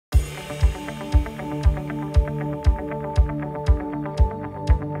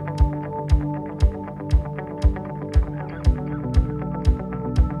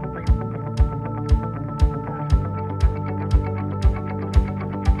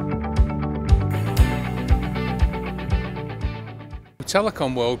The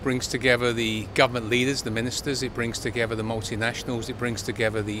Telecom world brings together the government leaders, the ministers, it brings together the multinationals, it brings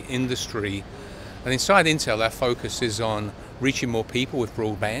together the industry. And inside Intel, our focus is on reaching more people with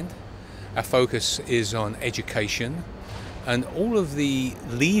broadband. Our focus is on education. And all of the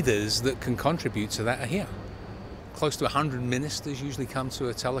leaders that can contribute to that are here. Close to 100 ministers usually come to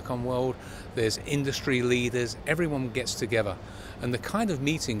a telecom world. There's industry leaders, everyone gets together. And the kind of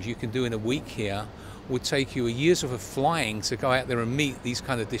meetings you can do in a week here would take you a year's worth of flying to go out there and meet these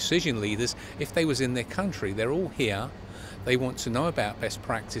kind of decision leaders if they was in their country. They're all here. They want to know about best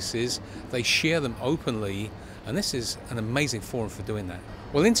practices. They share them openly. And this is an amazing forum for doing that.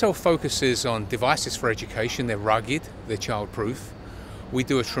 Well, Intel focuses on devices for education. They're rugged, they're child-proof. We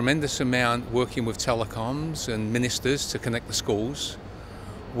do a tremendous amount working with telecoms and ministers to connect the schools.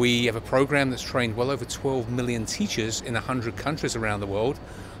 We have a program that's trained well over 12 million teachers in 100 countries around the world,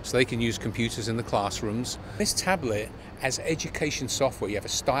 so they can use computers in the classrooms. This tablet has education software. You have a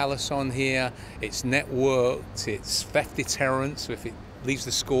stylus on here, it's networked, it's theft deterrent, so if it leaves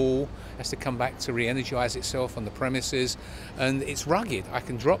the school, it has to come back to re-energize itself on the premises, and it's rugged. I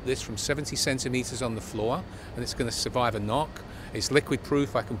can drop this from 70 centimeters on the floor, and it's going to survive a knock. It's liquid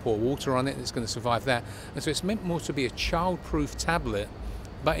proof, I can pour water on it, and it's going to survive that. And so it's meant more to be a child-proof tablet,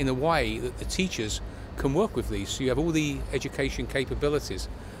 but in a way that the teachers can work with these. So you have all the education capabilities.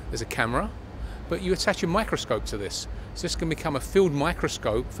 There's a camera, but you attach a microscope to this. So this can become a field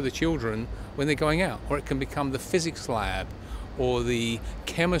microscope for the children when they're going out, or it can become the physics lab or the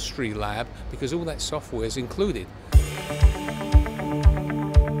chemistry lab, because all that software is included.